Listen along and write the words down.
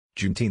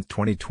Juneteenth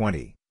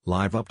 2020,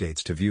 live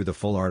updates. To view the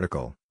full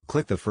article,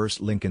 click the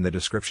first link in the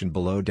description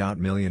below.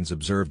 Millions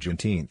observe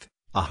Juneteenth,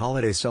 a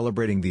holiday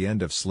celebrating the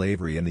end of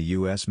slavery in the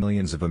U.S.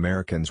 Millions of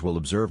Americans will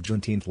observe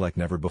Juneteenth like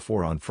never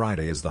before. On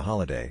Friday is the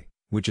holiday,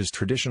 which is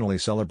traditionally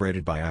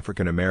celebrated by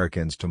African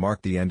Americans to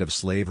mark the end of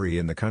slavery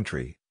in the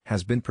country,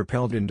 has been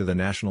propelled into the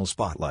national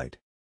spotlight.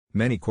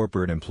 Many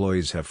corporate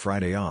employees have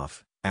Friday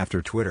off,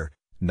 after Twitter,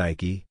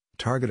 Nike,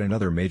 Target and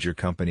other major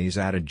companies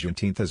added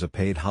Juneteenth as a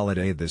paid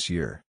holiday this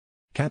year.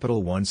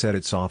 Capital One said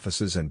its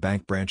offices and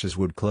bank branches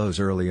would close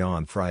early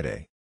on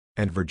Friday.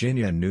 And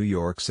Virginia and New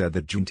York said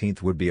that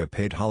Juneteenth would be a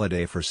paid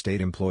holiday for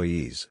state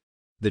employees.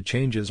 The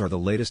changes are the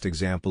latest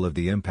example of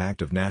the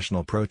impact of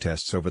national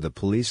protests over the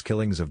police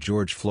killings of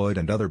George Floyd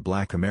and other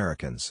Black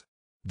Americans.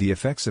 The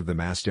effects of the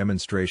mass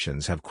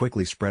demonstrations have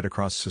quickly spread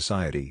across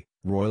society,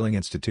 roiling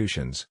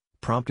institutions,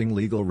 prompting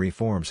legal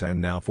reforms and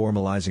now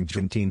formalizing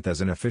Juneteenth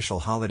as an official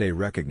holiday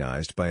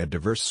recognized by a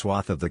diverse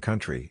swath of the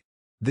country.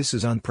 "This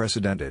is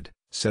unprecedented,"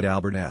 said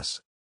Albert S.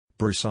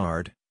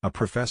 Broussard, a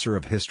professor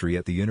of history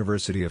at the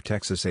University of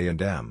Texas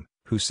A&M,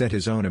 who said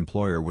his own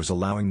employer was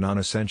allowing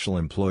non-essential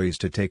employees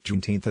to take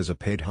Juneteenth as a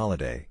paid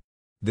holiday.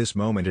 "This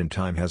moment in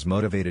time has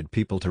motivated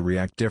people to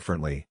react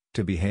differently,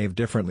 to behave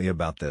differently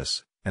about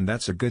this, and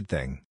that's a good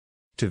thing."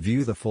 To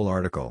view the full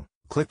article,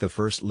 click the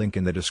first link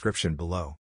in the description below.